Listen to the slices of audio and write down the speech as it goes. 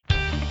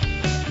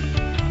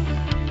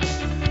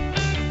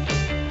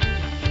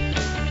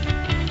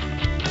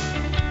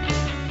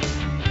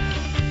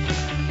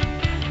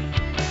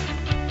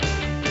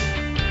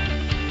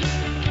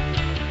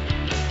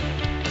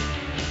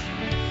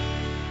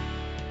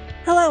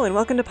Hello and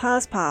welcome to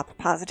Pause Pop,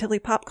 Positively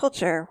Pop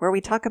Culture, where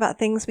we talk about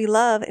things we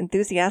love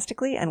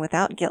enthusiastically and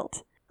without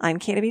guilt. I'm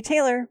Katie B.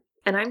 Taylor.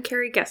 And I'm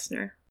Carrie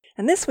Gessner.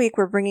 And this week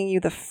we're bringing you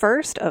the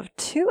first of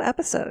 2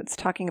 episodes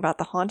talking about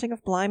The Haunting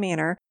of Bly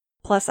Manor,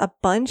 plus a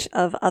bunch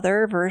of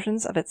other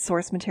versions of its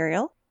source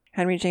material,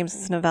 Henry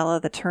James's novella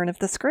The Turn of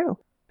the Screw.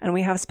 And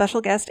we have special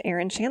guest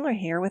Erin Chandler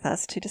here with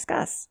us to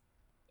discuss.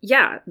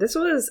 Yeah, this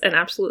was an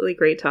absolutely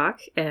great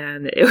talk,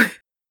 and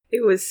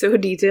it was so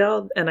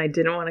detailed, and I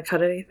didn't want to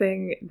cut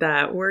anything,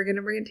 that we're going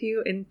to bring it to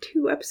you in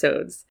 2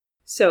 episodes.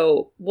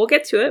 So we'll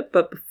get to it,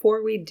 but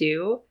before we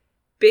do,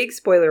 big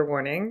spoiler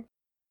warning.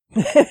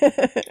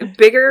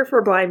 Bigger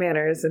for Bly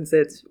Manor since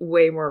it's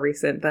way more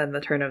recent than The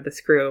Turn of the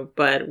Screw,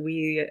 but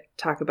we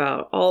talk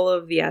about all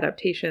of the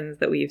adaptations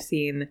that we've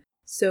seen.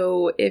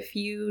 So if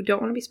you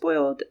don't want to be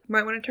spoiled, you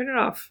might want to turn it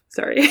off.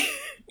 Sorry.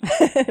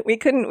 We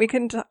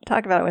couldn't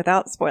talk about it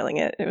without spoiling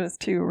it. It was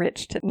too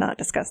rich to not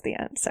discuss the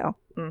end, so.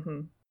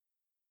 Mm-hmm.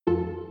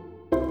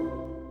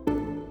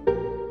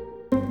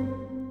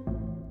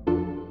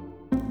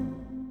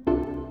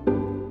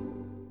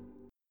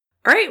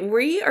 All right,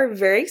 we are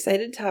very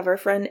excited to have our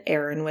friend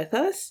Erin with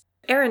us.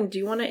 Erin, do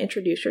you want to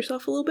introduce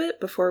yourself a little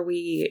bit before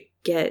we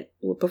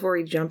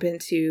jump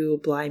into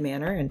Bly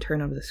Manor and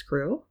Turn of the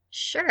Screw?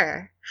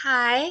 Sure.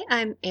 Hi,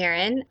 I'm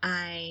Erin.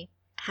 I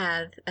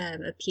have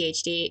a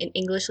PhD in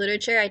English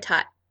literature. I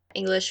taught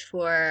English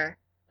for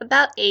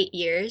about 8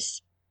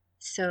 years,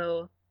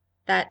 so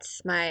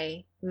that's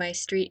my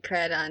street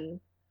cred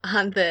on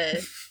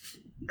the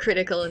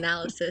critical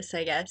analysis,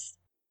 I guess.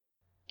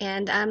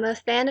 And I'm a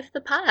fan of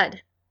the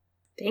pod.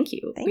 Thank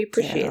you. Thank we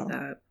appreciate you.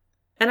 that.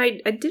 And I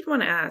did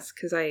want to ask,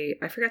 because I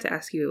forgot to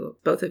ask you,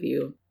 both of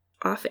you,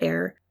 off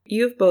air.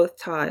 You've both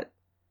taught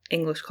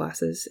English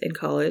classes in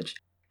college.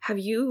 Have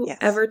you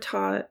ever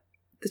taught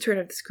The Turn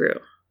of the Screw?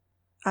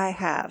 I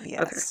have,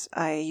 yes.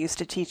 Okay. I used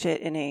to teach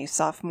it in a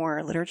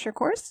sophomore literature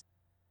course.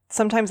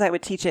 Sometimes I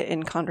would teach it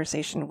in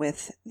conversation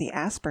with the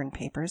Aspern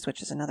Papers,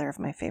 which is another of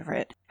my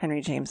favorite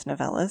Henry James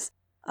novellas.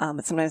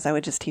 But sometimes I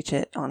would just teach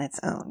it on its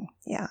own.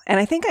 Yeah. And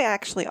I think I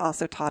actually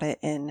also taught it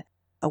in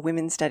a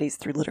women's studies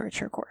through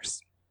literature course.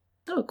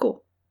 Oh,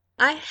 cool.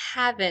 I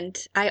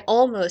haven't. I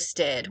almost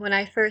did. When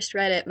I first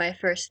read it, my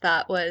first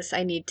thought was,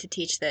 I need to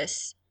teach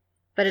this.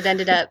 But it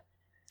ended up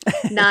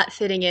not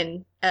fitting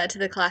in to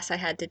the class I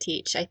had to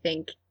teach. I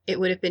think it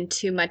would have been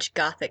too much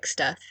gothic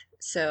stuff,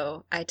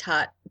 so I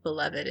taught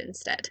Beloved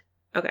instead.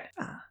 Okay.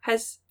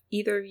 Has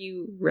either of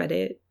you read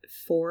it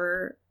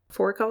for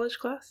a college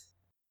class?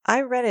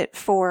 I read it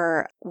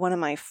for one of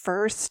my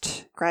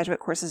first graduate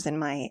courses in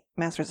my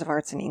Master's of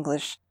Arts in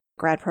English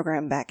grad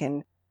program back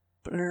in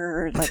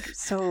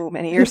so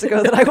many years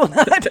ago that I will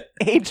not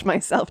age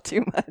myself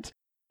too much.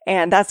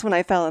 And that's when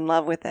I fell in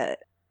love with it.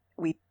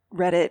 We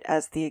read it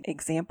as the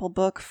example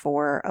book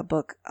for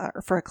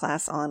a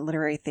class on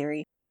literary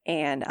theory.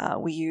 And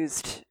we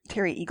used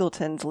Terry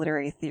Eagleton's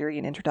literary theory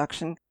and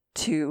introduction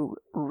to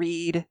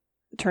read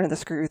Turn of the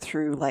Screw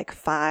through like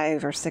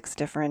 5 or 6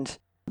 different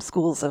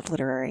schools of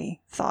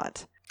literary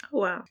thought.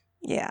 Oh, wow.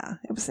 Yeah,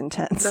 it was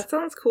intense. That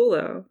sounds cool,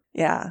 though.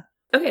 Yeah.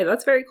 Okay,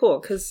 that's very cool,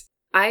 because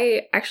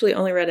I actually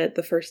only read it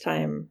for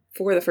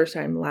the first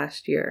time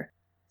last year.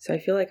 So I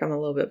feel like I'm a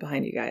little bit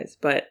behind you guys,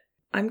 but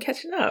I'm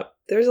catching up.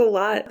 There's a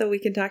lot that we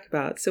can talk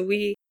about. So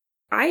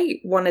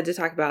I wanted to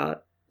talk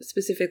about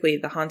specifically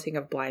The Haunting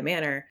of Bly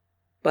Manor,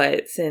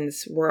 but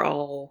since we're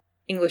all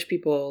English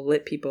people,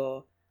 lit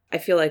people, I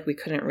feel like we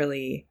couldn't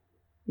really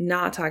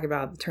not talk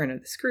about The Turn of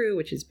the Screw,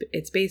 which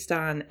it's based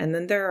on, and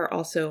then there are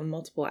also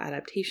multiple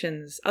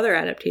other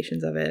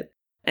adaptations of it,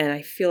 and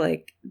I feel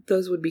like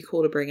those would be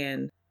cool to bring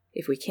in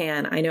if we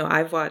can. I know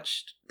I've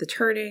watched The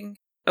Turning.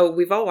 Oh,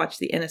 we've all watched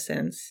The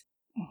Innocents.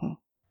 Mm-hmm.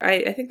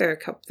 I think there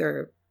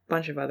are a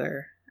bunch of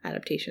other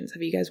adaptations.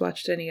 Have you guys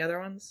watched any other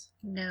ones?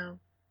 No.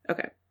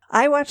 Okay.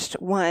 I watched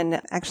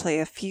one, actually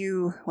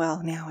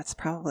now it's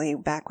probably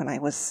back when I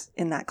was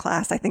in that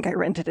class. I think I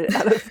rented it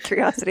out of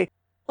curiosity.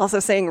 Also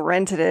saying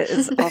rented it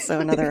is also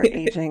another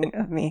aging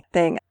of me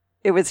thing.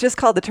 It was just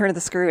called The Turn of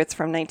the Screw. It's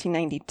from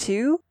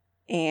 1992,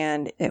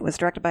 and it was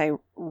directed by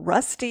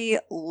Rusty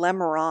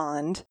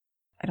Lemerond.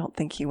 I don't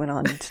think he went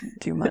on to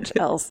do much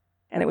else.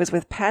 And it was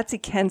with Patsy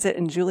Kensit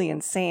and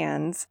Julian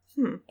Sands.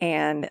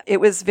 And it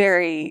was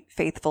very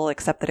faithful,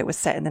 except that it was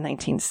set in the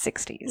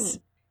 1960s.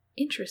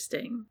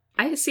 Interesting.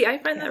 I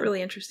find that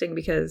really interesting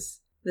because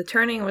The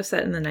Turning was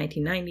set in the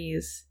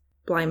 1990s,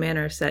 Bly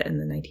Manor set in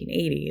the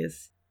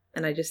 1980s,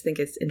 and I just think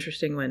it's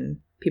interesting when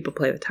people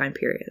play the time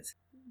periods.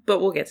 But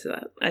we'll get to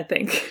that, I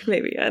think.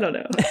 Maybe. I don't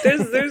know.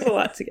 There's a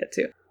lot to get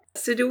to.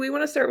 So do we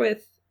want to start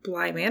with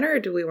Bly Manor, or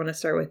do we want to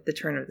start with The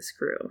Turn of the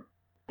Screw?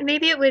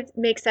 Maybe it would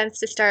make sense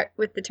to start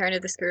with The Turn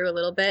of the Screw a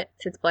little bit,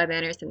 since Bly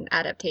Manor is an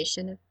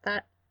adaptation of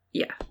that.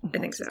 Yeah, I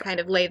think so. Just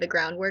kind of lay the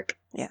groundwork.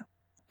 Yeah.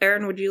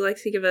 Erin, would you like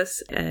to give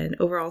us an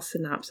overall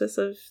synopsis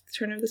of The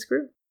Turn of the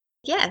Screw?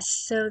 Yes,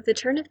 so The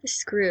Turn of the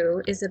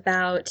Screw is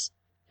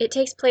it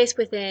takes place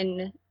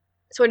within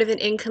sort of an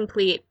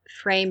incomplete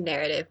frame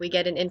narrative. We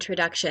get an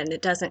introduction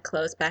that doesn't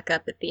close back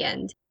up at the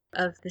end.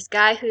 of this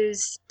guy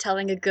who's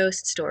telling a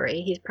ghost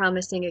story. He's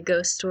promising a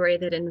ghost story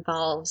that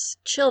involves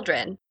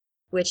children,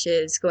 which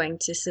is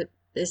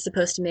is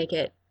supposed to make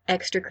it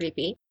extra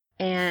creepy.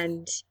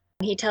 And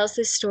he tells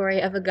this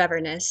story of a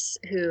governess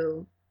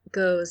who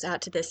goes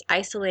out to this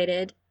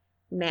isolated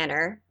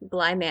manor,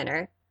 Bly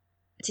Manor,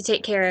 to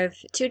take care of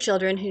two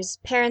children whose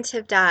parents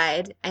have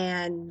died,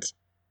 and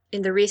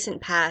in the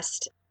recent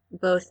past,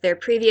 both their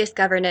previous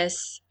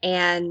governess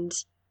and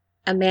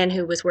a man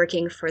who was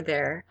working for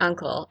their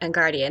uncle and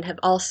guardian have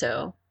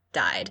also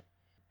died.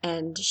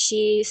 And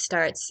she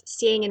starts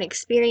seeing and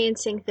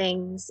experiencing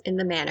things in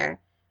the manor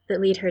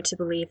that lead her to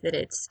believe that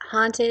it's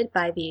haunted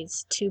by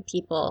these two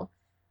people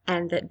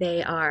and that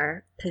they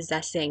are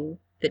possessing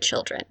the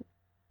children.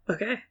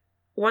 Okay.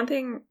 One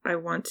thing I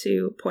want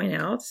to point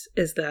out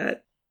is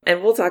that,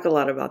 and we'll talk a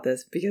lot about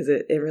this because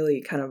it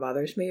really kind of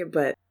bothers me,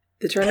 but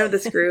the turn of the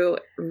screw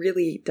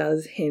really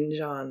does hinge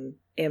on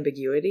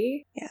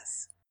ambiguity.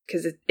 Yes.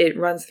 Because it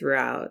runs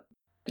throughout.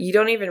 You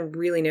don't even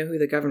really know who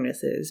the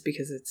governess is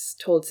because it's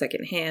told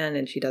secondhand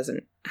and she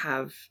doesn't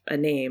have a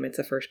name. It's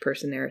a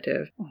first-person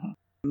narrative. Mm-hmm.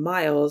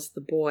 Miles,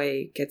 the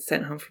boy, gets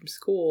sent home from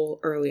school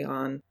early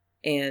on,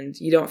 and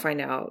you don't find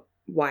out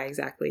why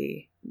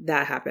exactly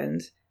that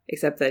happened,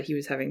 except that he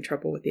was having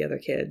trouble with the other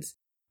kids.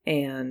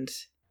 And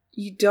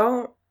you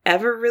don't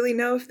ever really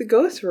know if the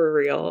ghosts were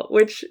real,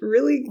 which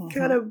really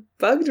kind of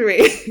bugged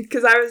me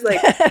because I was like,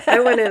 I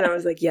went in and I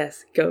was like,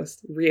 yes,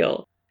 ghost,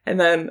 real. And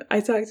then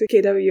I talked to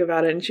KW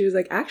about it, and she was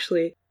like,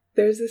 actually,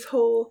 there's this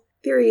whole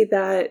theory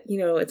that,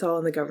 it's all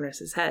in the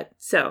governess's head.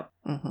 So,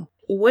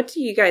 what do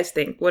you guys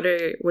think? What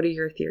are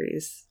your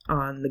theories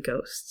on the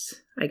ghosts,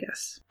 I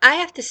guess? I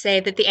have to say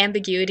that the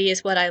ambiguity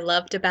is what I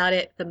loved about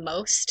it the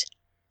most.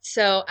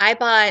 So I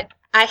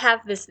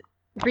have this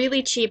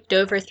really cheap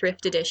Dover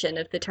thrift edition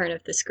of The Turn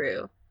of the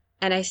Screw,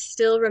 and I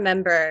still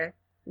remember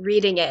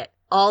reading it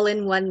all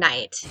in one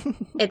night.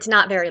 It's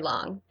not very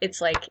long. It's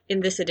like,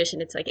 in this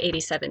edition, it's like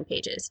 87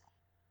 pages.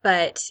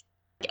 But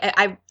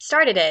I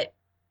started it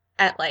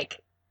at like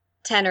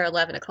 10 or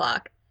 11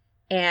 o'clock.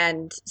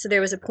 And so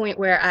there was a point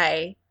where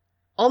I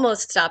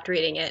almost stopped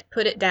reading it,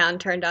 put it down,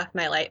 turned off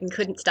my light, and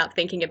couldn't stop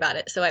thinking about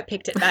it. So I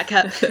picked it back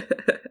up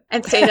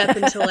and stayed up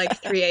until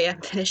like 3 a.m.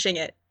 finishing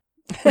it.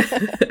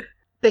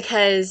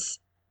 Because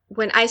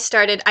when I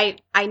started,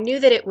 I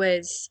knew that it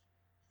was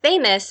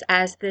famous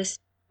as this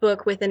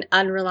book with an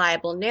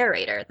unreliable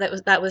narrator.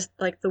 That was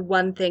like the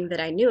one thing that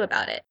I knew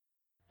about it.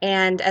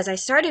 And as I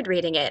started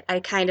reading it,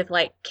 I kind of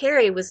like,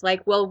 Carrie was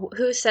like, well,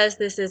 who says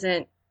this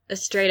isn't a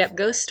straight up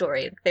ghost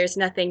story? There's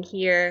nothing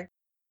here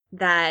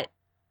that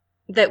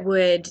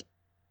would,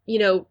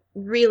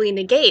 really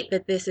negate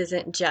that this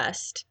isn't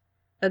just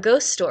a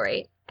ghost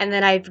story. And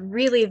then I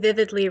really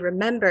vividly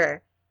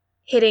remember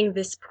hitting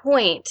this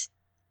point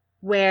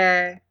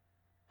where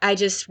I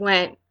just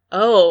went,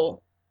 oh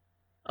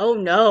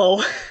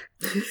no.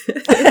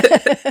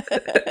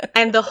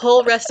 And the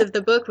whole rest of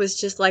the book was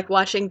just like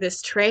watching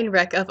this train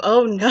wreck of,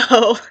 oh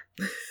no.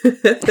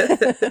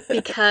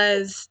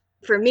 Because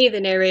for me,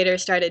 the narrator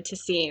started to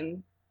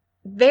seem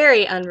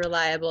very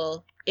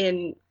unreliable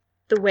in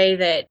the way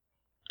that,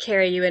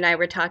 Carrie, you and I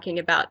were talking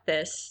about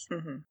this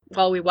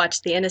while we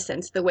watched The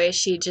Innocents, the way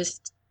she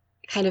just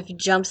kind of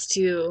jumps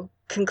to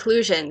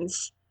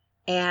conclusions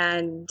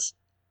and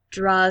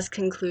draws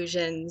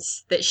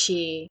conclusions that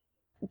she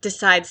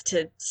decides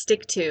to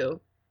stick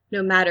to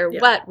no matter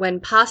what,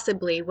 when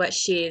possibly what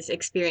she's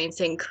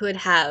experiencing could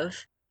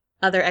have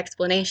other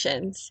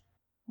explanations.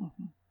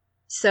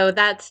 So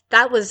that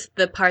was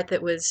the part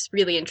that was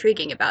really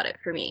intriguing about it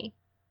for me.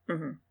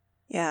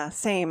 Yeah,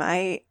 same.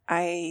 I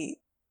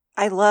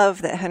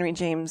love that Henry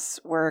James'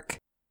 work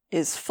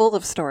is full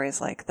of stories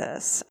like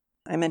this.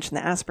 I mentioned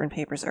the Aspirin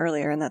Papers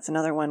earlier, and that's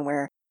another one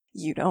where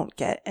you don't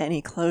get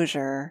any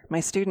closure. My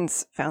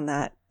students found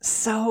that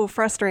so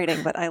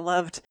frustrating, but I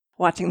loved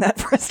watching that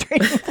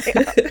frustrating play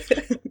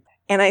out.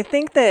 And I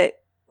think that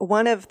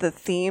one of the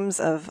themes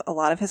of a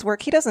lot of his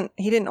work, he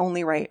didn't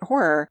only write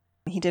horror.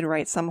 He did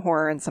write some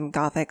horror and some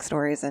gothic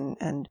stories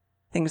and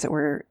things that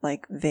were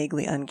like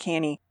vaguely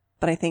uncanny.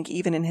 But I think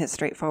even in his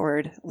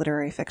straightforward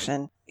literary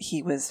fiction,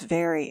 he was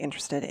very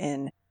interested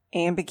in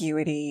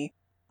ambiguity,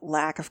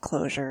 lack of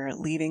closure,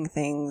 leaving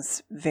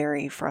things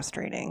very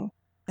frustrating.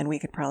 And we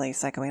could probably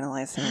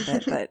psychoanalyze him a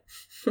bit, but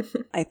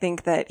I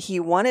think that he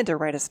wanted to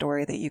write a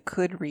story that you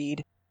could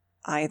read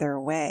either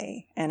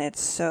way. And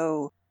it's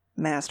so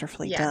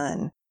masterfully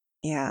done.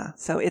 Yeah.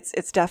 So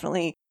it's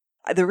definitely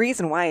the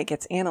reason why it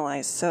gets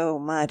analyzed so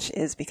much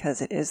is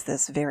because it is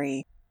this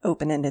very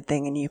open-ended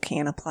thing, and you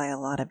can apply a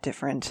lot of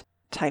different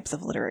types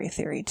of literary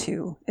theory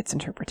to its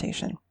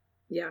interpretation.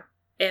 Yeah.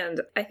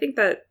 And I think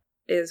that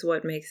is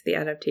what makes the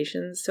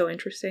adaptations so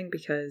interesting,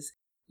 because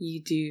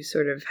you do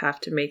sort of have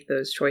to make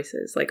those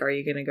choices. Like, are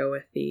you going to go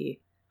with the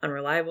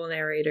unreliable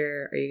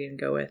narrator? Are you going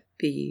to go with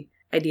the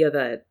idea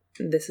that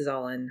this is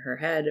all in her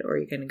head? Or are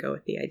you going to go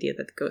with the idea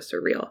that the ghosts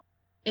are real?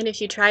 And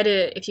if you try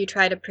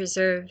to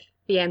preserve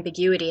the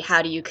ambiguity,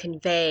 how do you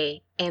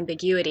convey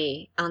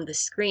ambiguity on the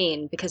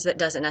screen? Because it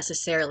doesn't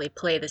necessarily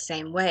play the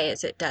same way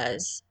as it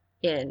does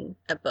in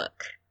a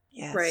book.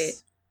 Yes. Right.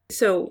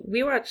 So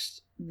we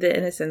watched The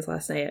Innocents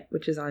last night,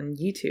 which is on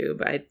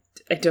YouTube.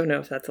 I don't know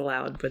if that's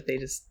allowed, but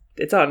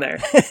it's on there.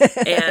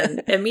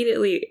 And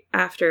immediately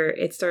after,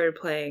 it started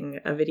playing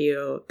a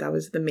video that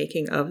was the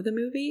making of the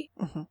movie.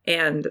 Mm-hmm.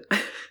 And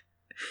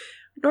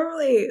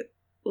normally,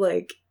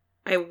 like,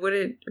 I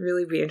wouldn't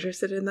really be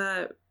interested in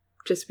that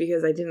just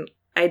because I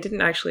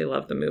didn't actually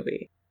love the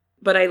movie.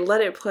 But I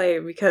let it play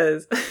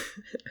because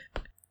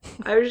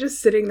I was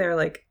just sitting there,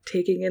 like,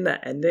 taking in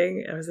the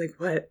ending. I was like,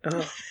 what?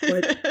 Oh,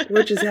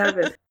 what just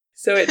happened?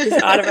 So it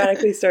just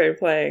automatically started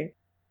playing.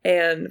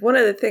 And one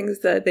of the things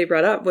that they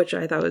brought up, which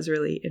I thought was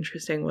really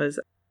interesting, was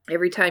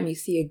every time you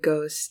see a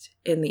ghost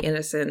in The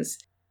Innocents,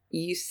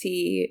 you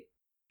see...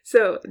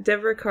 So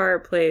Deborah Carr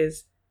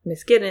plays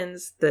Miss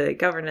Giddens, the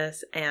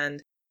governess,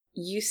 and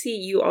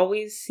you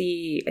always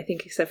see, I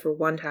think except for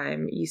one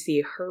time, you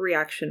see her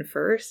reaction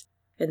first,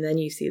 and then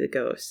you see the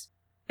ghost.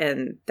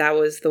 And that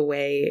was the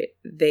way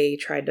they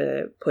tried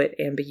to put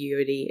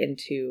ambiguity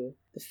into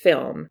the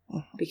film,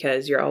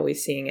 because you're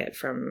always seeing it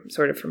from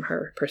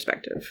her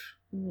perspective.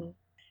 Mm-hmm.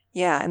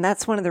 Yeah, and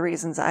that's one of the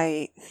reasons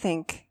I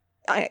think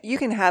you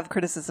can have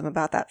criticism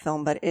about that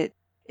film, but it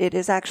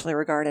is actually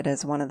regarded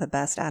as one of the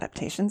best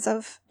adaptations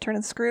of Turn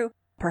and Screw,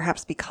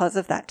 perhaps because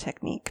of that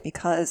technique,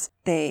 because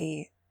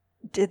they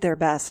did their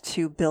best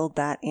to build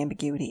that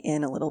ambiguity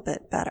in a little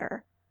bit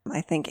better.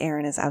 I think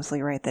Aaron is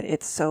absolutely right that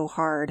it's so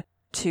hard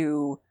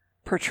to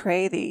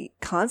portray the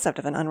concept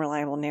of an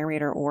unreliable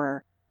narrator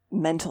or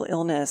mental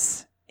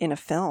illness in a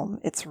film.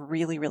 It's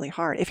really, really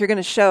hard. If you're going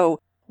to show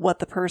what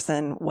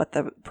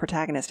the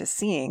protagonist is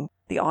seeing,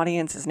 the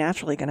audience is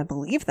naturally going to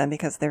believe them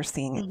because they're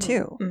seeing it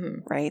too,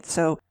 right?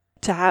 So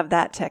to have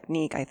that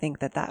technique, I think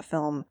that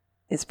film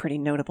is pretty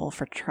notable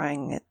for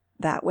trying it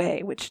that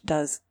way, which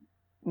does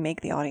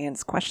make the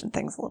audience question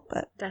things a little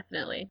bit.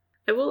 Definitely.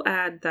 I will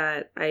add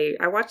that I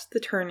watched The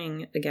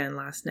Turning again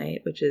last night,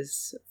 which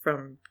is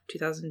from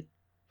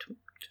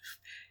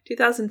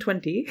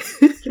 2020.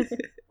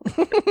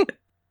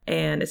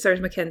 And it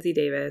stars Mackenzie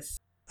Davis.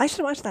 I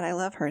should watch that. I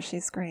love her.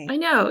 She's great. I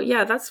know.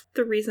 Yeah, that's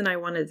the reason I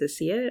wanted to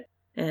see it,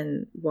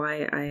 and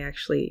why I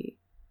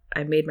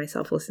made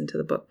myself listen to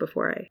the book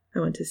before I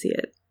went to see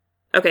it.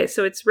 Okay,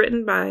 so it's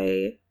written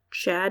by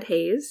Chad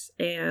Hayes,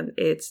 and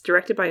it's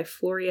directed by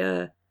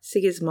Floria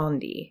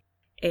Sigismondi.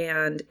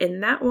 And in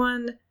that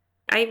one,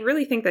 I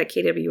really think that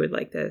KW would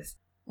like this.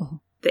 Mm-hmm.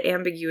 The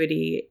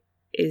ambiguity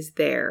is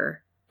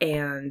there,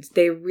 and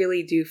they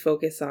really do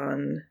focus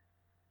on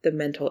the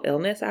mental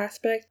illness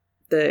aspect.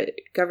 The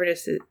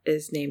governess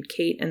is named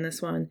Kate in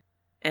this one,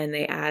 and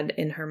they add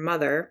in her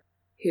mother,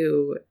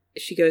 who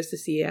she goes to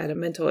see at a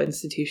mental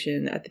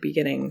institution at the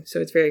beginning. So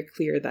it's very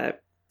clear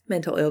that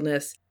mental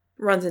illness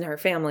runs in her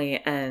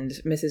family, and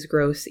Mrs.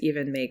 Gross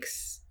even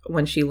makes,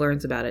 when she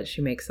learns about it,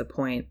 she makes a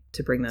point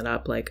to bring that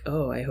up, like,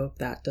 oh, I hope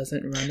that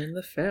doesn't run in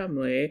the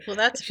family. Well,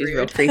 that's She's rude.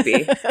 Real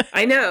creepy.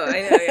 I know,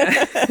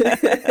 yeah.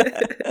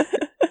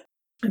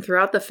 And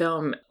throughout the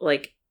film,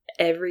 like,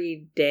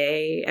 every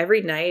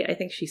night, I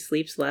think she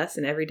sleeps less,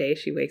 and every day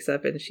she wakes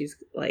up and she's,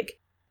 like,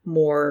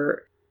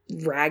 more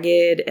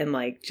ragged and,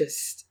 like,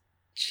 just,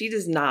 she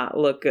does not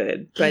look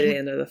good by the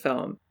end of the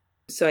film.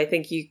 So I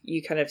think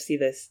you kind of see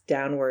this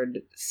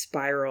downward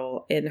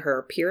spiral in her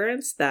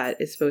appearance that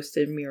is supposed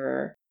to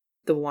mirror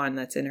the one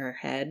that's in her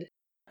head.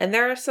 And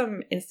there are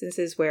some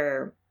instances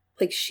where,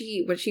 like,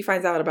 when she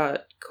finds out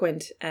about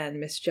Quint and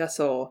Miss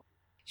Jessel,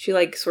 she,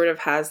 like, sort of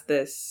has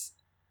this,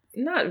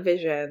 not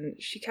vision,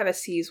 she kind of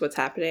sees what's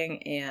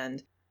happening,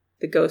 and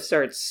the ghost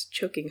starts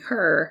choking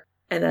her,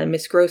 and then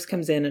Miss Gross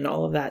comes in and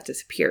all of that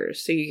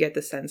disappears. So you get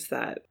the sense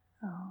that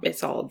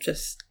it's all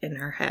just in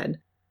her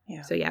head.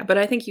 Yeah. So yeah, but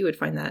I think you would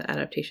find that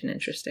adaptation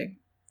interesting.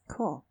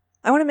 Cool.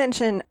 I want to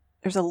mention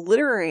there's a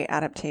literary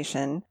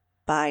adaptation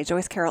by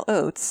Joyce Carol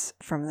Oates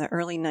from the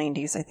early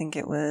 90s. I think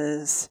it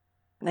was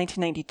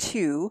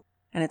 1992,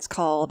 and it's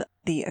called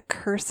The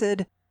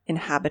Accursed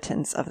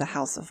Inhabitants of the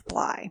House of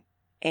Bly.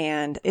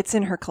 And it's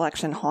in her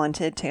collection,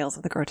 Haunted, Tales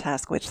of the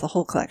Grotesque, which the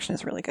whole collection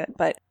is really good.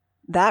 But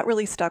that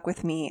really stuck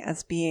with me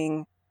as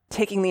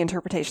taking the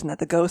interpretation that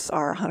the ghosts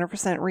are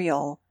 100%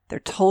 real. They're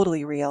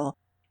totally real.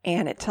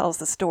 And it tells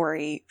the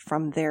story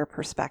from their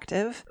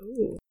perspective.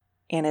 Ooh.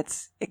 And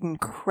it's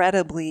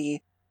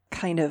incredibly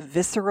kind of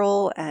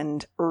visceral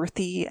and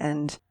earthy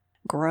and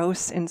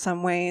gross in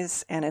some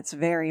ways. And it's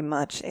very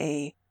much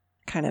a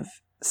kind of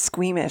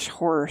squeamish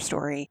horror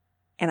story.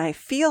 And I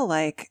feel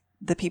like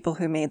the people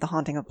who made The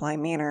Haunting of Bly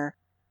Manor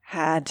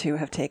had to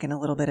have taken a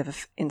little bit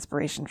of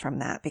inspiration from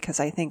that, because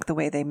I think the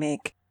way they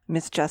make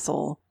Miss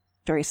Jessel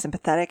very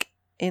sympathetic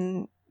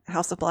in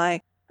House of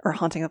Bly or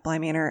Haunting of Bly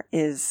Manor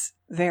is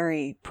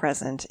very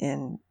present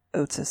in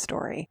Oates'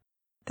 story.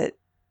 That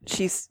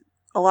she's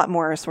a lot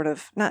more sort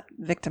of, not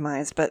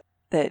victimized, but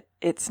that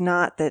it's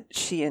not that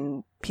she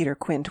and Peter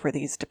Quint were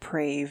these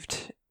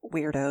depraved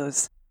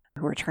weirdos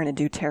who were trying to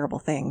do terrible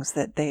things,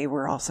 that they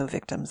were also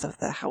victims of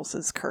the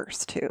house's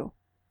curse too.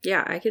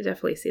 Yeah, I could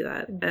definitely see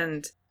that.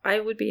 And I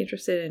would be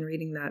interested in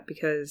reading that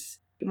because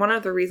One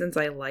of the reasons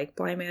I like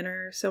Bly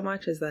Manor so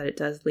much is that it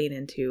does lean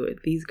into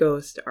these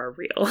ghosts are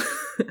real.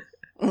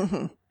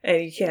 Mm-hmm.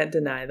 And you can't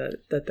deny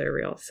that they're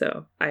real.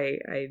 So I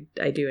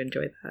do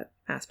enjoy that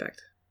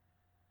aspect.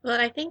 Well,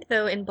 I think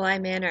though in Bly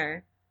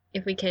Manor,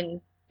 if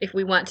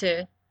we want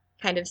to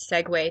kind of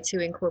segue to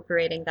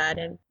incorporating that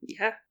in,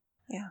 Yeah.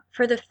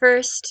 for the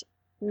first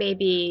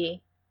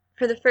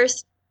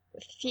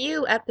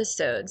few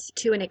episodes,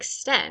 to an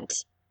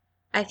extent,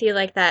 I feel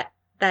like that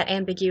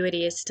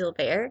ambiguity is still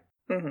there.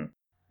 Mm-hmm.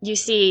 You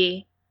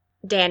see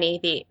Danny,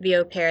 the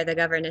au pair, the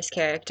governess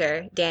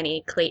character,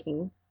 Danny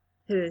Clayton,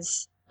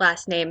 whose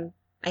last name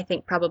I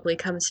think probably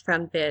comes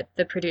from the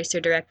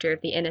producer-director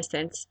of The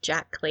Innocents,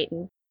 Jack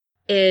Clayton,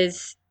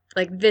 is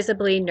like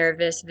visibly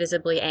nervous,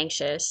 visibly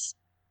anxious,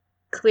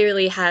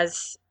 clearly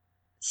has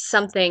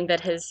something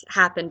that has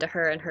happened to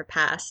her in her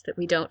past that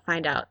we don't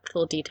find out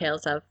full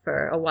details of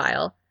for a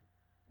while,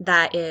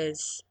 that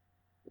is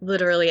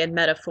literally and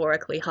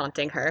metaphorically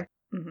haunting her.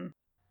 Mm-hmm.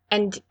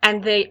 And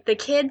the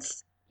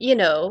kids,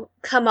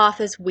 come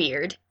off as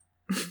weird.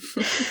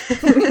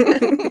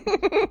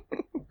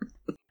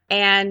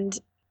 And,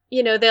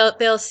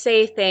 they'll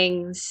say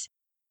things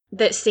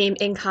that seem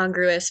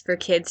incongruous for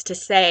kids to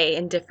say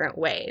in different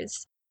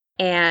ways.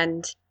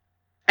 And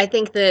I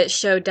think the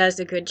show does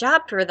a good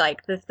job for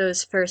like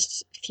those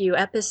first few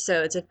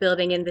episodes of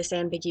building in this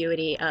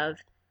ambiguity of,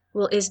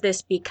 well, is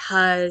this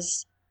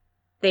because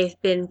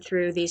they've been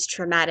through these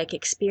traumatic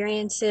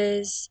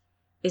experiences?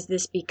 Is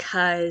this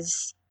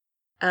because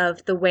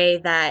of the way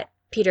that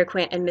Peter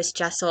Quint and Miss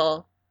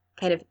Jessel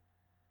kind of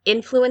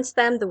influence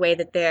them, the way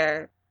that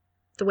they're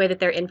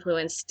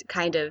influenced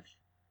kind of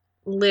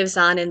lives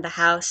on in the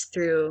house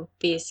through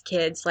these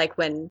kids, like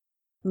when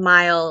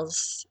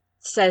Miles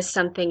says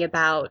something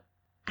about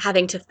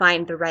having to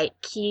find the right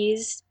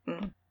keys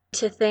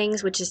to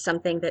things, which is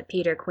something that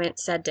Peter Quint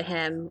said to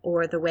him,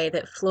 or the way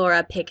that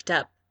Flora picked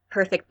up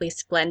perfectly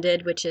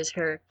splendid, which is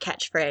her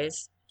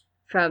catchphrase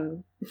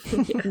from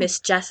Miss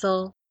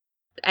Jessel,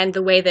 and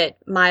the way that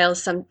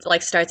Miles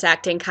starts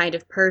acting kind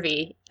of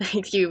pervy.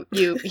 You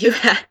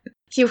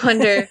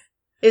wonder,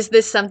 is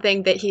this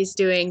something that he's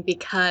doing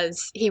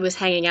because he was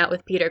hanging out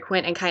with Peter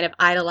Quint and kind of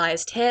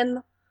idolized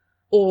him,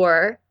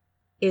 or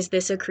is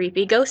this a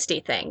creepy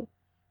ghosty thing?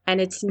 And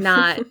it's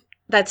not.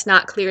 That's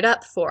not cleared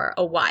up for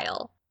a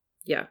while.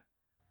 Yeah.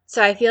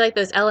 So I feel like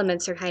those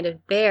elements are kind of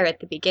there at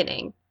the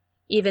beginning,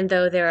 even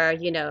though there are,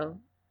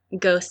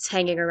 ghosts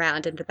hanging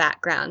around in the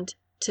background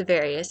to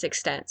various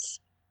extents,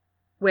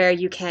 where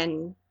you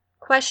can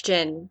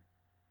question,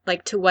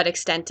 like, to what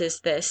extent is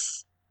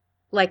this,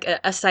 like,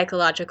 a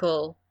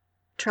psychological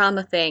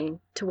trauma thing?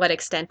 To what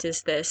extent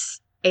is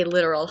this a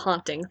literal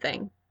haunting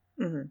thing?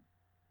 Mm-hmm.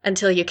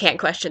 Until you can't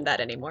question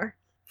that anymore.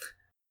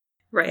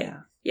 Right.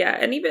 Yeah,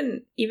 and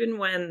even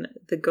when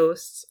the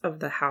ghosts of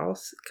the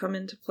house come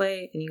into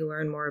play and you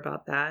learn more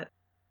about that,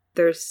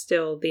 there's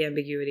still the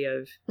ambiguity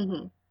of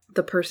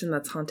the person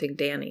that's haunting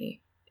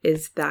Danny.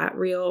 Is that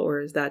real,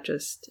 or is that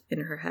just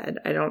in her head?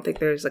 I don't think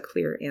there's a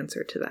clear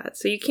answer to that.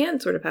 So you can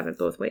sort of have it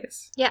both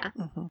ways. Yeah.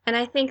 Mm-hmm. And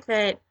I think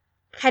that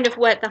kind of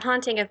what The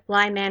Haunting of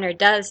Bly Manor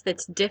does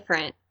that's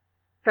different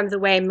from the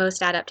way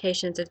most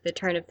adaptations of The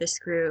Turn of the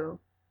Screw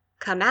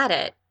come at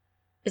it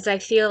is I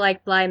feel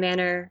like Bly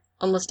Manor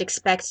almost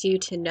expects you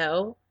to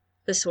know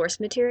the source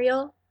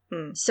material.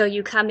 So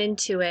you come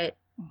into it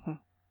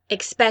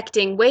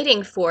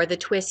waiting for the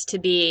twist to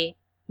be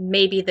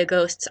maybe the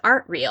ghosts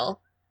aren't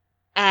real.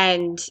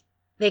 And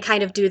they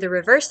kind of do the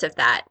reverse of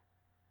that,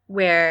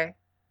 where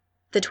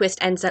the twist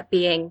ends up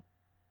being,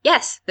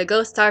 yes, the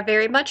ghosts are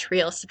very much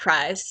real,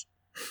 surprise.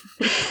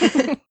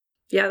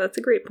 Yeah, that's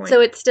a great point. So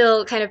it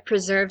still kind of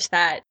preserves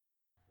that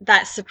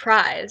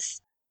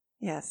surprise.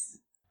 Yes.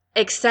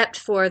 Except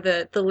for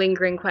the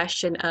lingering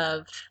question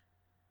of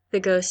the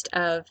ghost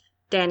of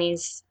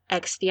Danny's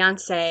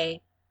ex-fiancé,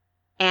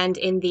 and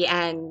in the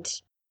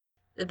end,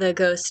 the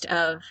ghost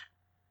of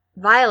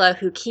Viola,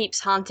 who keeps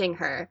haunting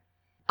her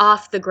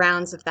off the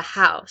grounds of the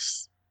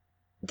house.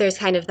 There's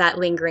kind of that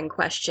lingering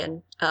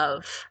question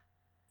of,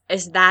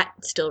 is that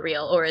still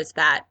real, or is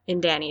that in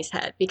Danny's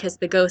head? Because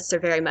the ghosts are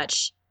very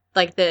much,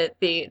 like the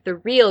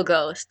real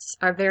ghosts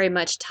are very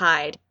much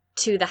tied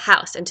to the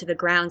house and to the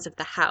grounds of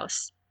the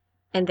house.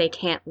 And they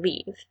can't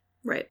leave.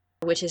 Right.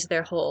 Which is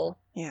their whole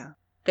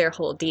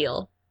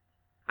deal.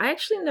 I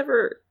actually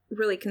never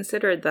really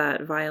considered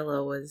that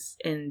Viola was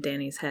in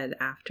Danny's head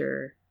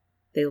after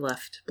they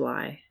left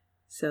Bly.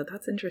 So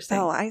that's interesting.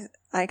 Oh,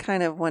 I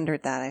kind of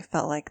wondered that. I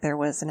felt like there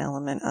was an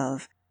element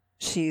of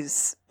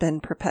she's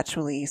been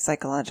perpetually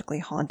psychologically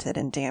haunted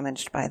and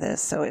damaged by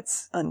this, so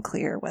it's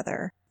unclear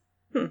whether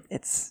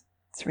it's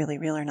really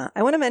real or not.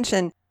 I want to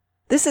mention,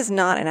 this is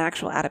not an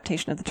actual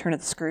adaptation of The Turn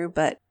of the Screw,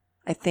 but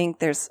I think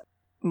there's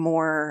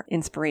more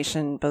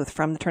inspiration both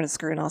from The Turn of the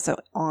Screw and also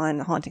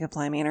on Haunting of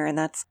Bly Manor, and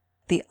that's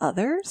The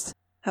Others.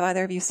 Have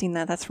either of you seen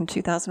that? That's from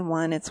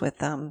 2001. It's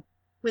with Nicole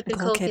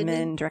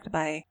Kidman, directed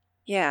by...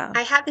 Yeah.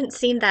 I haven't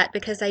seen that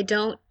because I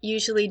don't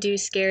usually do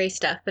scary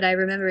stuff, but I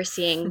remember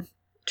seeing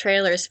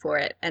trailers for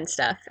it and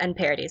stuff and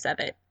parodies of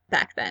it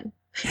back then.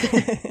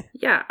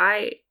 Yeah,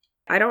 I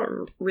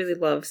don't really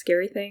love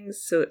scary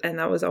things, and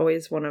that was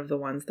always one of the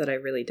ones that I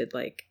really did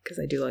like, because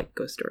I do like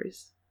ghost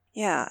stories.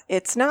 Yeah,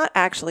 it's not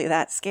actually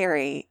that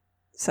scary.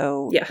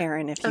 So, Yeah.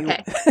 Erin, if you,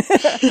 Okay.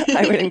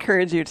 I would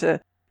encourage you to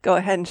go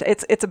ahead and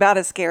it's about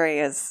as scary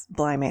as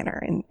Bly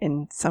Manor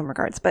in some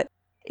regards, but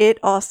it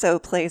also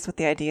plays with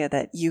the idea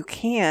that you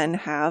can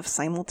have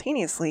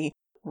simultaneously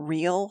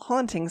real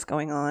hauntings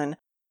going on,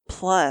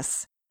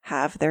 plus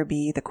have there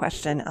be the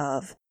question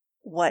of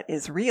what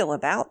is real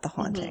about the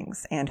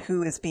hauntings and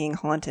who is being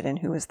haunted and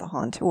who is the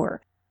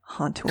haunter.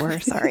 Haunter.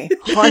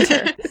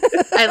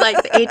 I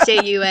like the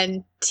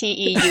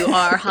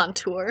HAUNTEUR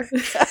haunter.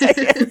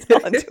 Yes,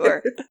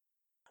 haunter.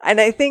 And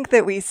I think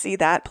that we see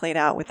that played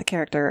out with the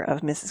character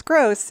of Mrs.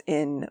 Gross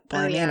in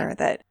Bly Manor,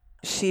 that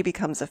she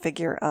becomes a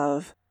figure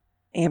of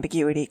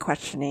ambiguity,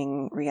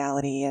 questioning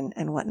reality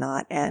and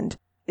whatnot, and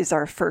is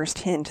our first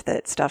hint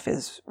that stuff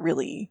is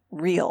really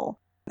real.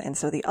 And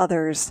so the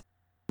others,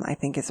 I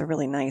think, is a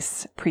really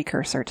nice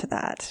precursor to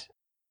that.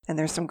 And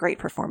there's some great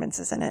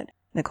performances in it.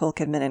 Nicole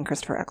Kidman and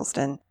Christopher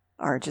Eccleston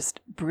are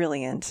just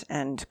brilliant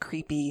and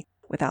creepy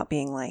without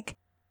being like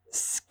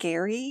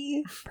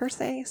scary per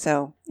se.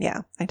 So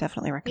yeah, I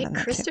definitely recommend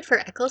that Christopher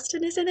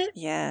Eccleston is in it?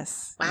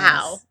 Yes.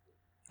 Wow.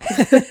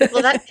 Yes.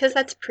 Well, because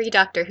that's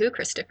pre-Doctor Who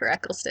Christopher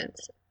Eccleston.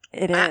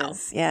 It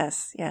is.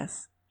 Yes.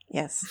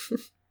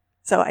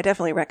 So I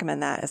definitely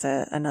recommend that as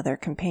another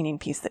companion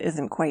piece that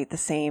isn't quite the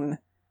same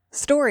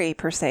story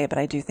per se, but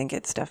I do think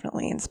it's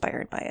definitely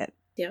inspired by it.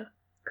 Yeah.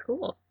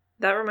 Cool.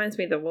 That reminds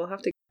me that we'll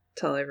have to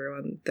tell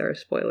everyone there are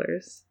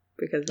spoilers,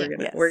 because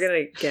we're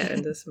gonna get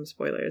into some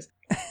spoilers.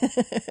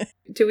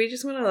 Do we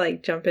just want to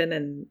like jump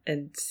in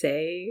and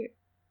say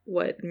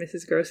what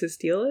Mrs. Gross's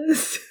deal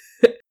is?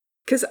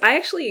 Because I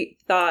actually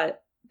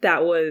thought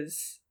that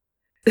was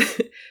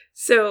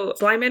so.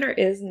 Bly Manor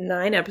is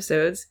 9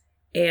 episodes,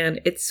 and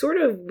it's sort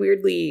of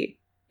weirdly,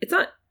 it's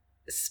not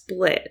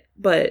split,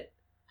 but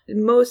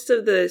most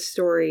of the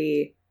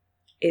story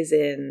is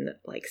in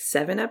like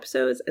 7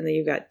 episodes, and then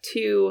you've got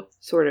 2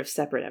 sort of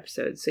separate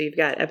episodes. So you've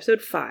got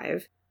episode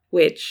 5,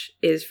 which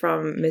is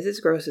from Mrs.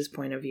 Gross's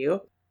point of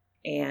view,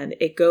 and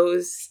it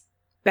goes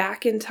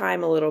back in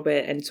time a little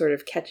bit and sort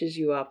of catches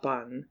you up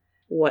on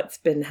what's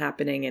been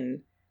happening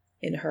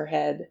in her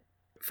head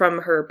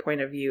from her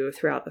point of view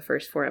throughout the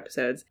first 4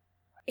 episodes.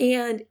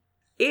 And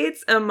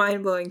it's a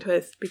mind-blowing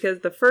twist, because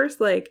the first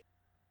like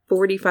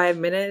 45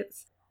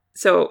 minutes,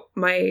 so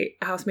my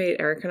housemate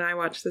Eric and I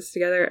watched this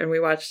together, and we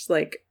watched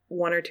like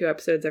 1 or 2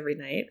 episodes every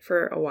night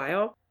for a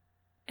while.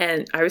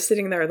 And I was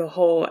sitting there the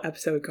whole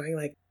episode going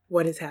like,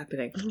 what is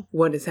happening?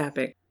 What is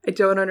happening? I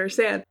don't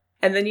understand.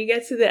 And then you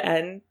get to the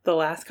end, the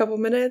last couple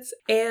minutes,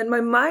 and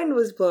my mind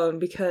was blown,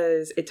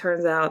 because it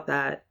turns out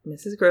that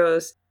Mrs.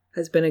 Gross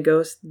has been a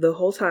ghost the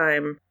whole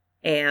time.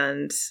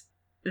 And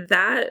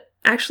that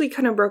actually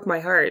kind of broke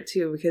my heart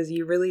too, because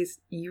you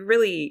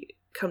really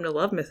come to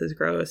love Mrs.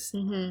 Gross.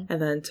 Mm-hmm.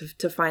 And then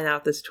to find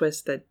out this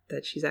twist that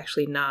she's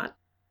actually not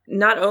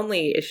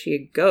only is she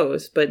a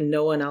ghost, but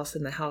no one else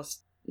in the house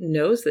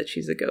knows that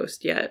she's a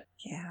ghost yet.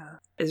 Yeah.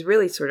 Is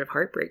really sort of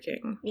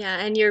heartbreaking. Yeah,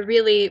 and you're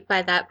really,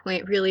 by that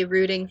point, really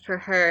rooting for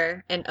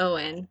her and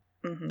Owen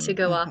to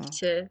go off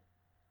to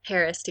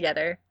Paris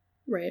together.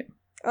 Right.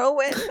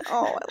 Owen.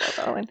 Oh, I love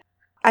Owen.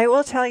 I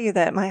will tell you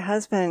that my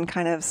husband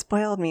kind of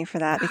spoiled me for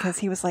that, because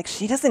he was like,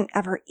 she doesn't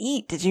ever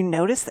eat. Did you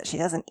notice that she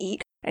doesn't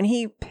eat? And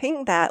he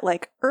pinged that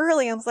like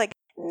early. I was like,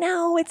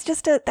 no,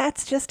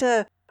 that's just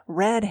a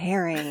red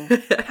herring.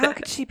 How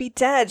could she be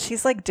dead?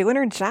 She's like doing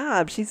her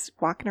job. She's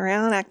walking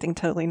around acting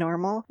totally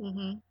normal.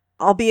 Mm-hmm.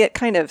 Albeit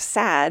kind of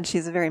sad.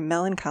 She's a very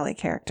melancholy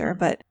character,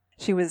 but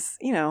she was,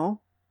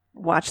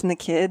 watching the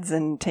kids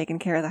and taking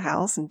care of the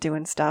house and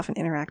doing stuff and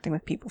interacting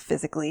with people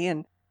physically.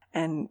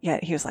 And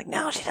yet he was like,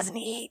 no, she doesn't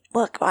eat.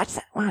 Look, watch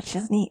that. Watch, she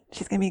doesn't eat.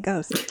 She's going to be a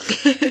ghost.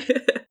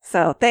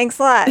 So thanks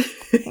a lot.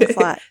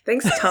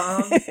 Thanks,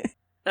 Tom.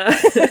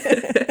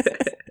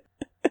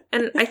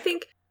 And I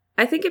think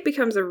it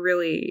becomes a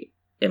really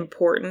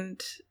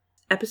important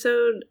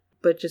episode,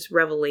 but just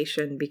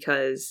revelation,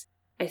 because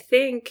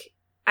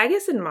I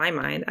guess in my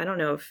mind, I don't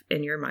know if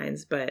in your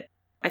minds, but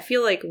I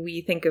feel like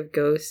we think of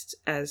ghosts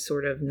as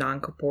sort of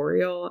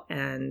non-corporeal,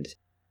 and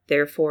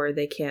therefore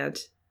they can't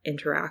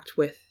interact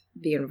with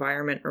the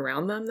environment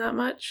around them that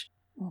much.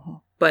 Mm-hmm.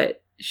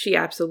 But she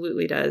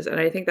absolutely does. And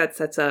I think that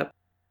sets up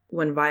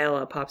when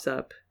Viola pops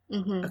up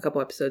Mm-hmm. a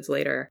couple episodes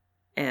later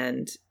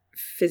and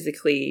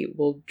physically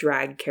will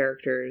drag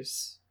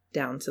characters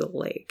down to the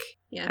lake.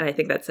 Yeah. And I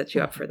think that sets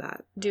you up for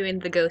that. Doing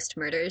the ghost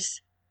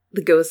murders.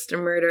 The ghost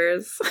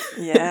murders.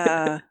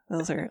 Yeah,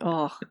 those are,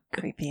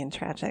 creepy and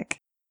tragic.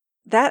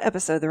 That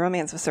episode, The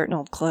Romance of Certain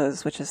Old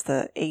Clothes, which is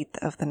the 8th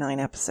of the 9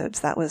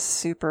 episodes, that was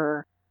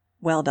super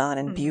well done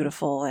and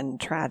beautiful and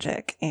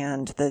tragic.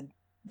 And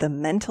the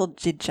mental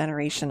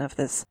degeneration of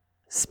this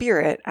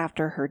spirit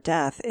after her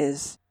death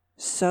is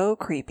so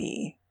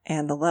creepy.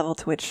 And the level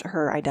to which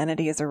her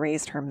identity is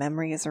erased, her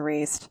memory is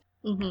erased,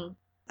 Mm-hmm.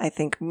 I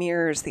think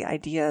mirrors the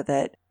idea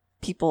that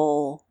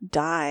people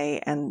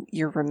die and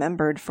you're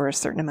remembered for a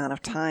certain amount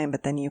of time,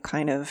 but then you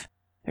kind of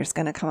there's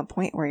going to come a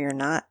point where you're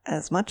not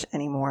as much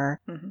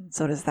anymore. Mm-hmm.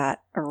 So does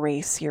that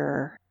erase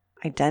your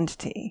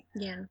identity?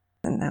 Yeah.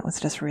 And that was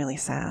just really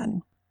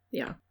sad.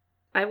 Yeah.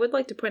 I would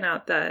like to point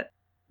out that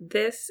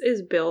this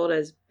is billed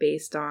as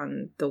based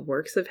on the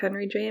works of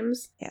Henry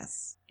James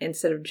Yes.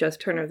 instead of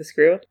just Turn of the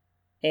Screw.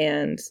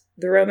 And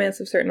The Romance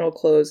of Certain Old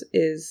Clothes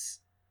is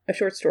a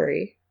short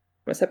story,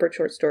 a separate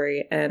short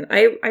story. And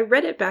I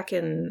read it back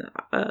in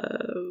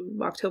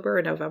October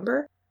or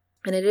November.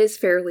 And it is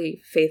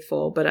fairly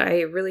faithful, but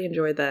I really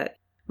enjoyed that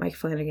Mike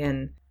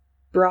Flanagan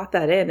brought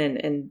that in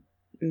and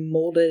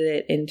molded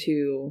it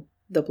into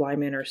the Bly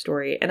Manor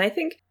story. And I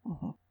think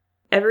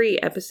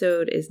every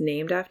episode is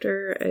named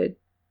after a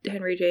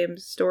Henry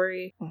James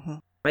story.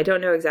 I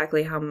don't know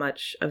exactly how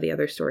much of the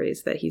other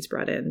stories that he's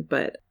brought in,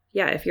 but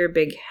yeah, if you're a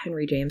big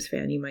Henry James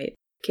fan,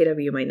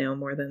 KW might know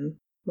more than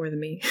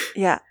me.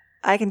 Yeah,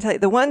 I can tell you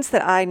the ones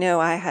that I know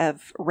I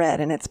have read,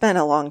 and it's been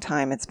a long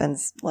time. It's been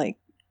like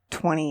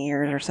 20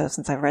 years or so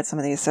since I've read some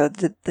of these. So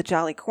the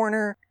Jolly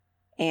Corner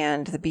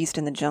and The Beast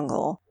in the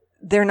Jungle,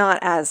 they're not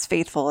as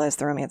faithful as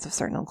The Romance of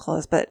Certain Old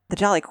Clothes, but The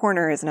Jolly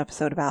Corner is an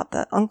episode about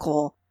the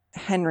uncle,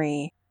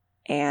 Henry,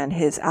 and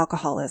his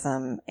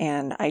alcoholism.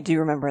 And I do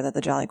remember that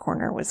The Jolly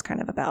Corner was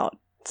kind of about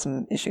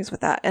some issues with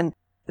that. And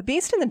The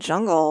Beast in the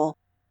Jungle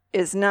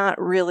is not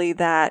really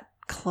that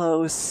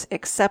close,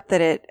 except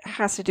that it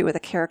has to do with a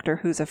character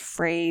who's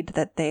afraid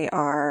that they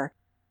are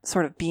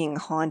sort of being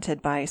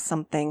haunted by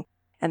something.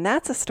 And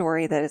that's a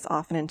story that is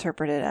often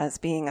interpreted as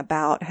being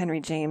about Henry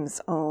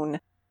James'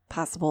 own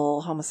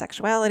possible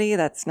homosexuality.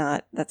 That's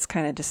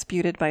kind of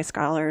disputed by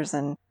scholars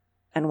and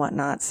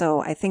whatnot.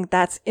 So I think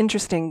that's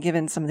interesting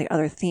given some of the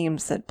other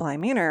themes that Bly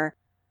Manor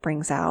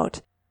brings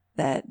out,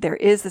 that there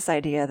is this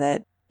idea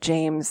that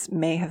James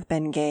may have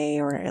been gay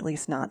or at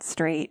least not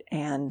straight.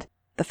 And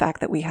the fact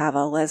that we have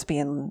a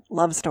lesbian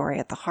love story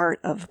at the heart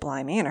of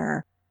Bly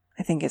Manor,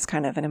 I think is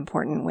kind of an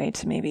important way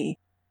to maybe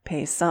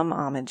pay some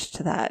homage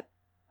to that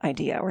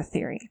idea or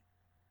theory.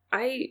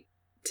 I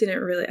didn't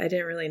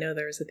really know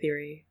there was a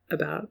theory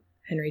about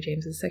Henry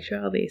James's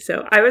sexuality.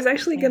 So I was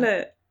actually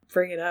gonna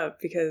bring it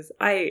up because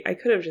I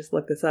could have just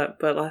looked this up,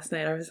 but last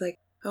night I was like,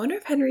 I wonder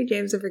if Henry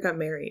James ever got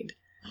married.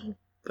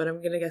 But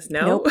I'm gonna guess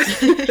no.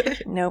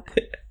 Nope.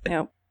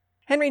 Nope.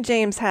 Henry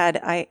James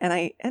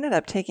I ended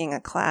up taking a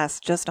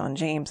class just on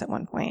James at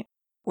one point,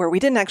 where we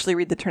didn't actually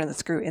read The Turn of the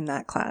Screw in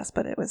that class,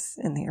 but it was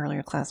in the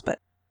earlier class. But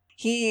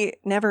he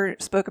never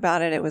spoke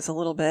about it. It was a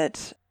little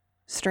bit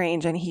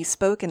strange, and he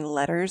spoke in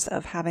letters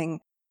of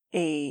having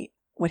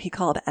what he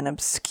called an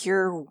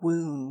obscure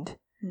wound,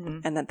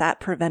 and that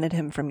prevented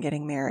him from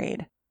getting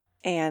married.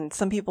 And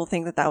some people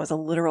think that was a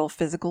literal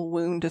physical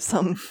wound of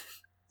some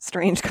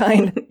strange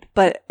kind,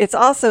 but it's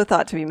also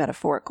thought to be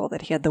metaphorical,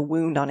 that he had the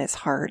wound on his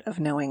heart of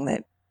knowing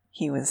that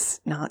he was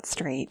not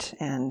straight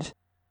and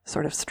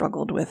sort of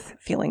struggled with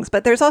feelings.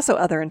 But there's also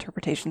other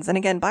interpretations. And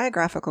again,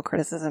 biographical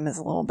criticism is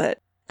a little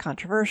bit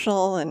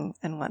controversial and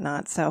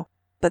whatnot. So,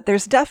 but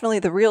there's definitely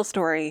the real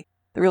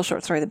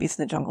short story, The Beast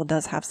in the Jungle,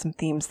 does have some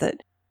themes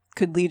that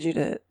could lead you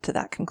to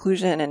that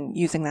conclusion. And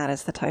using that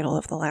as the title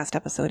of the last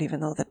episode,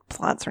 even though the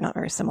plots are not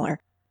very similar,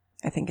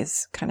 I think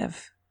is kind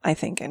of,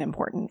 an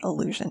important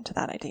allusion to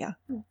that idea.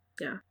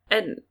 Yeah.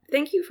 And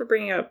thank you for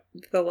bringing up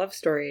the love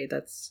story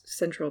that's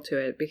central to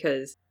it,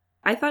 because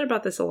I thought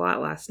about this a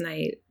lot last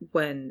night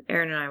when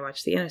Aaron and I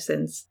watched The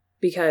Innocents,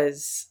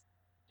 because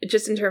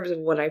just in terms of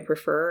what I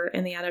prefer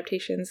in the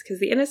adaptations, because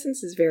The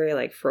Innocents is very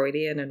like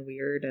Freudian and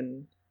weird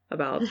and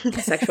about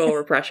sexual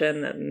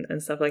repression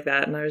and stuff like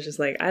that. And I was just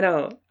like,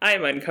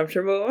 I'm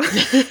uncomfortable.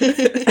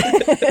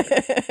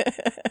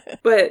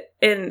 But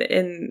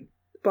in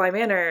Bly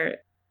Manor,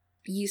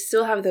 you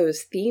still have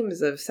those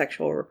themes of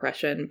sexual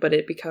repression, but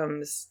it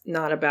becomes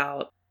not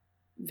about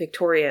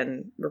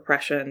Victorian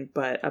repression,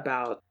 but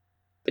about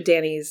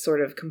Danny's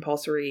sort of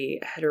compulsory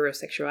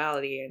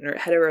heterosexuality and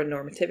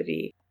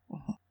heteronormativity,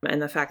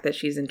 and the fact that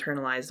she's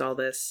internalized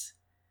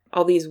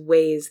all these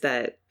ways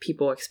that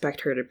people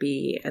expect her to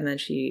be, and then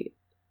she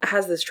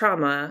has this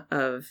trauma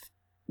of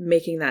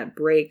making that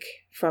break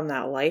from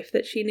that life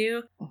that she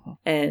knew,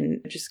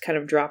 and just kind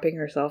of dropping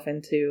herself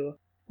into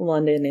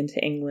London, into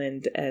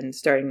England, and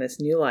starting this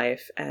new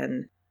life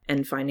and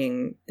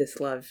finding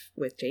this love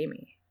with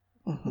Jamie.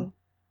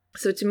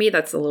 So to me,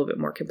 that's a little bit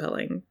more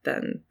compelling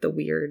than the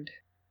weird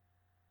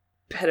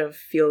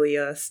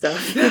pedophilia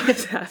stuff that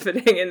was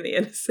happening in The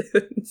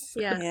Innocents.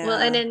 Yeah. Well,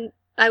 and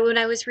when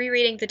I was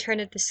rereading The Turn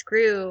of the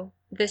Screw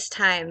this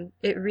time,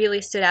 it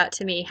really stood out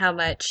to me how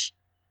much,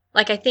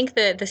 like, I think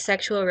the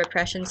sexual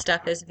repression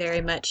stuff is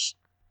very much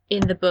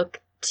in the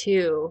book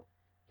too,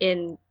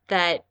 in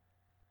that,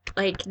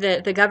 like,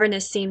 the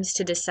governess seems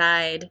to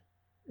decide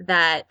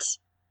that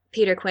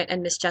Peter Quint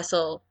and Miss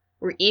Jessel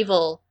were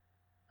evil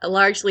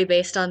largely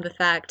based on the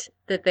fact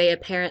that they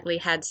apparently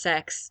had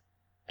sex,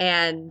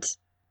 and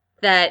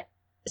that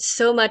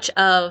so much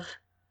of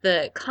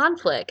the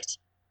conflict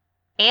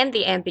and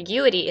the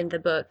ambiguity in the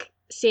book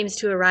seems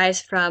to arise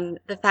from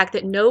the fact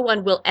that no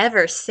one will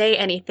ever say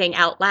anything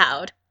out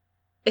loud,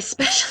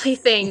 especially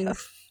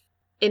things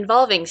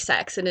involving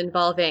sex and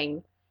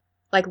involving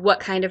like what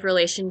kind of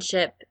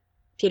relationship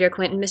Peter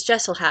Quint and Miss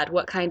Jessel had,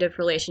 what kind of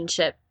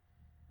relationship,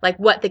 like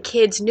what the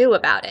kids knew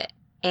about it,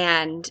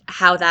 and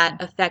how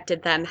that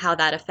affected them, how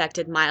that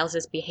affected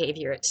Miles's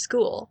behavior at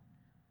school.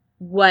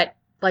 What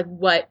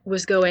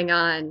was going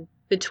on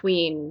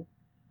between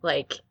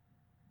like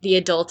the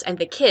adults and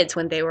the kids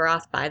when they were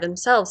off by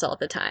themselves all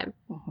the time.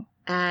 Mm-hmm.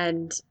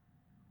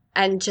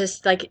 And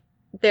just like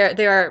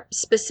there are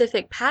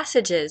specific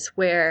passages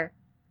where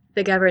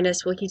the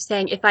governess will keep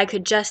saying, if I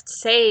could just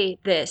say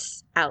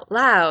this out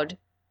loud,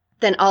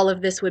 then all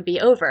of this would be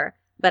over.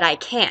 But I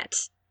can't,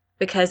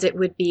 because it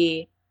would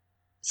be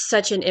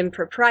such an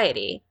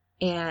impropriety.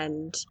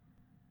 And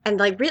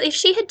like, really, if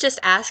she had just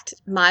asked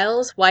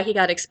Miles why he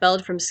got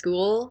expelled from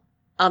school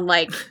on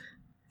like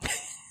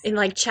in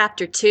like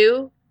chapter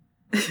 2,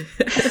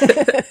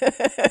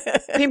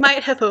 we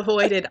might have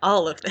avoided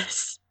all of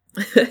this.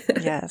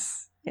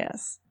 Yes.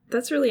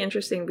 That's really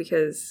interesting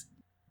because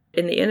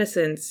in The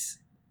Innocents,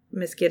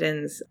 Miss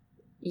Giddens,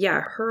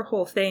 yeah, her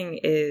whole thing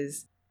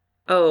is,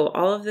 oh,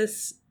 all of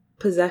this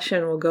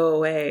possession will go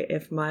away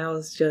if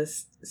Miles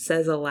just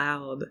says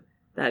aloud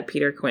that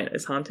Peter Quint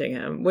is haunting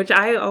him, which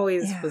I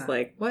always was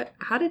like, what?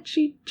 How did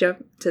she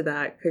jump to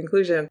that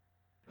conclusion?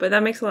 But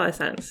that makes a lot of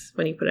sense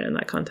when you put it in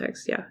that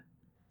context, yeah.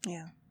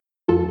 Yeah.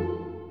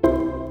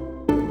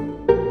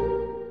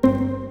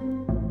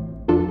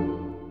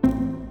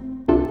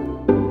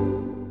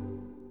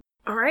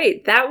 All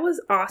right, that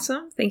was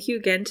awesome. Thank you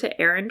again to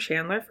Erin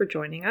Chandler for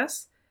joining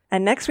us.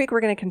 And next week,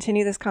 we're going to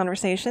continue this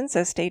conversation,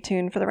 so stay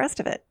tuned for the rest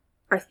of it.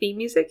 Our theme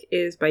music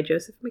is by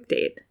Joseph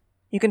McDade.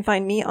 You can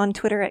find me on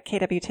Twitter at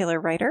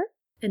KWTaylorWriter.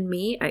 And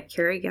me at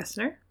Carrie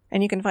Gessner.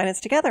 And you can find us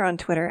together on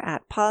Twitter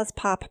at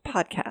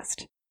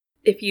PausPopPodcast.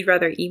 If you'd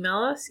rather email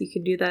us, you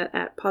can do that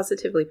at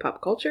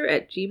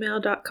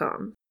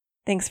positivelypopculture@gmail.com.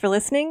 Thanks for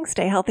listening,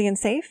 stay healthy and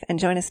safe, and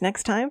join us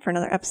next time for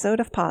another episode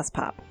of Pause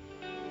Pop.